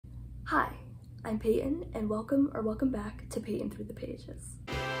Hi, I'm Peyton, and welcome back to Peyton Through the Pages.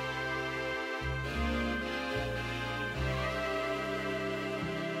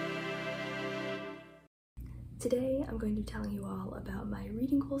 Today, I'm going to be telling you all about my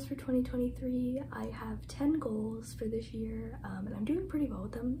reading goals for 2023. I have 10 goals for this year, and I'm doing pretty well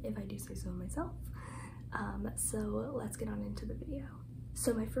with them, if I do say so myself. So let's get on into the video.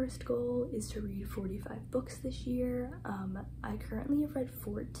 So my first goal is to read 45 books this year. I currently have read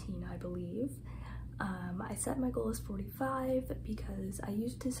 14, I believe. I set my goal as 45 because I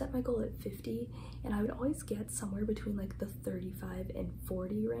used to set my goal at 50 and I would always get somewhere between like the 35 and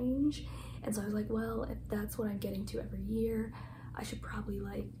 40 range. And so I was like, well, if that's what I'm getting to every year, I should probably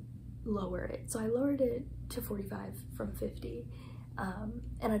like lower it. So I lowered it to 45 from 50.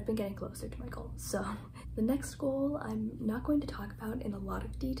 And I've been getting closer to my goal. So the next goal I'm not going to talk about in a lot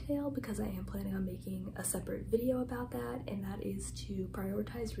of detail because I am planning on making a separate video about that, and that is to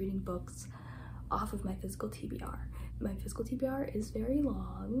prioritize reading books off of my physical TBR. My physical TBR is very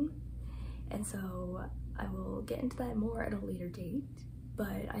long, and so I will get into that more at a later date,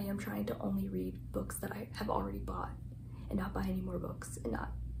 but I am trying to only read books that I have already bought and not buy any more books and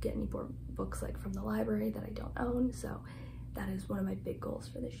not get any more books like from the library that I don't own. So that is one of my big goals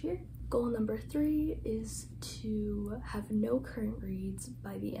for this year. Goal number 3 is to have no current reads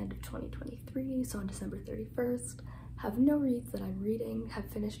by the end of 2023, so on December 31st. Have no reads that I'm reading, have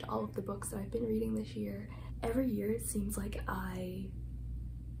finished all of the books that I've been reading this year. Every year it seems like I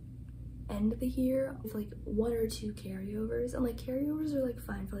end the year with like 1 or 2 carryovers, and like carryovers are like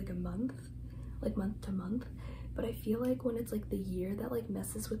fine for like a month, like month to month. But I feel like when it's like the year, that like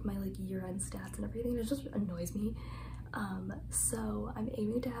messes with my like year-end stats and everything. It just annoys me. So I'm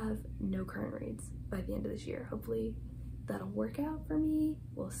aiming to have no current reads by the end of this year. Hopefully that'll work out for me.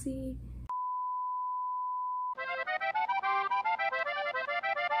 We'll see.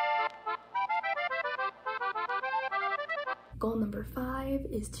 Goal number 5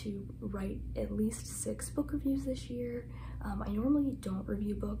 is to write at least 6 book reviews this year. I normally don't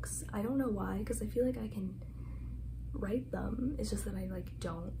review books. I don't know why, because I feel like I can write them, it's just that I like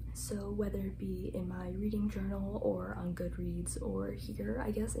don't. So whether it be in my reading journal or on Goodreads or here,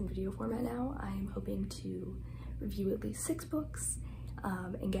 I guess in video format now, I am hoping to review at least 6 books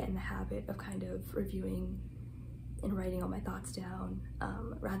and get in the habit of kind of reviewing and writing all my thoughts down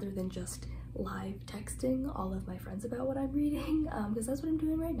rather than just live texting all of my friends about what I'm reading, because that's what I'm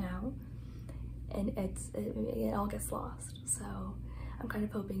doing right now, and it all gets lost. So I'm kind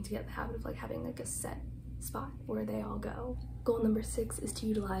of hoping to get the habit of like having like a set spot where they all go. Goal number 6 is to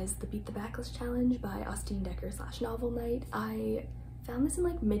utilize the Beat the Backlist challenge by Austin Decker / Novel Night. I found this in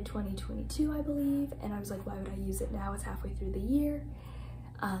like mid-2022, I believe, and I was like, why would I use it now? It's halfway through the year.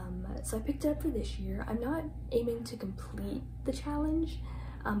 So I picked it up for this year. I'm not aiming to complete the challenge,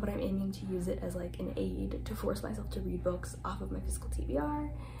 but I'm aiming to use it as like an aid to force myself to read books off of my physical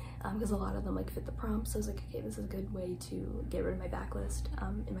TBR, because a lot of them like fit the prompt. So I was like, okay, this is a good way to get rid of my backlist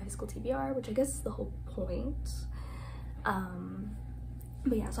in my physical TBR, which I guess is the whole point.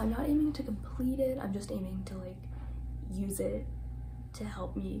 But yeah, so I'm not aiming to complete it. I'm just aiming to like use it to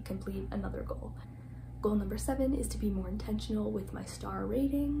help me complete another goal. Goal number 7 is to be more intentional with my star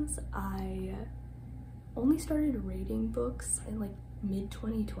ratings. I only started rating books in like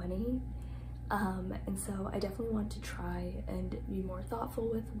mid-2020. And so I definitely want to try and be more thoughtful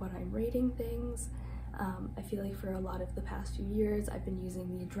with what I'm rating things. I feel like for a lot of the past few years, I've been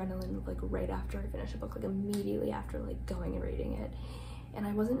using the adrenaline of like right after I finish a book, like immediately after like going and rating it. And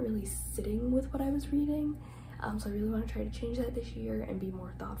I wasn't really sitting with what I was reading. So I really want to try to change that this year and be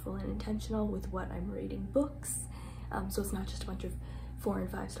more thoughtful and intentional with what I'm rating books. So it's not just a bunch of 4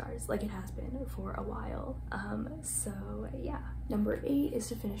 and 5 stars like it has been for a while. So yeah. Number 8 is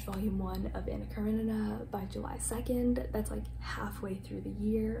to finish volume 1 of Anna Karenina by July 2nd. That's like halfway through the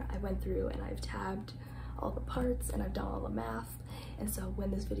year. I went through and I've tabbed all the parts and I've done all the math. And so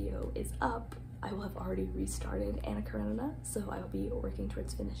when this video is up, I will have already restarted Anna Karenina. So I will be working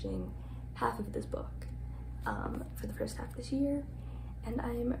towards finishing half of this book for the first half of this year. And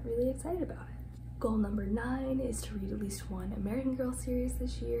I'm really excited about it. Goal number 9 is to read at least 1 American Girl series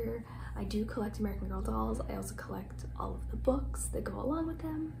this year. I do collect American Girl dolls. I also collect all of the books that go along with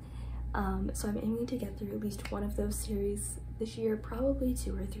them. So I'm aiming to get through at least 1 of those series this year, probably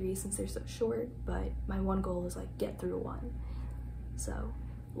 2 or 3 since they're so short, but my one goal is like get through 1. So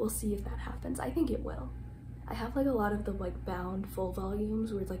we'll see if that happens. I think it will. I have like a lot of the like bound full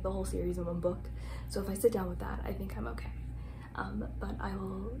volumes where it's like the whole series in one book. So if I sit down with that, I think I'm okay. But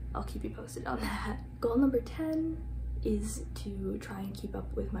I'll keep you posted on that. Goal number 10 is to try and keep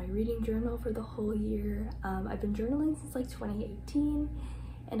up with my reading journal for the whole year. I've been journaling since like 2018,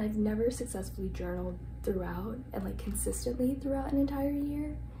 and I've never successfully journaled throughout and like consistently throughout an entire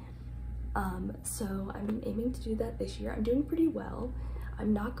year. So I'm aiming to do that this year. I'm doing pretty well.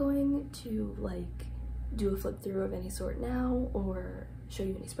 I'm not going to like do a flip through of any sort now or show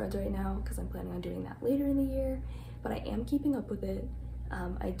you any spreads right now because I'm planning on doing that later in the year, but I am keeping up with it.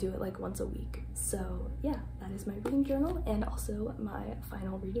 I do it like once a week. So yeah, that is my reading journal and also my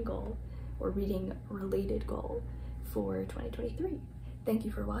final reading goal or reading related goal for 2023. Thank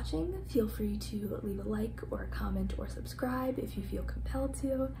you for watching. Feel free to leave a like or a comment or subscribe if you feel compelled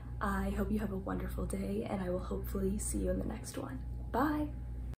to. I hope you have a wonderful day and I will hopefully see you in the next one. Bye!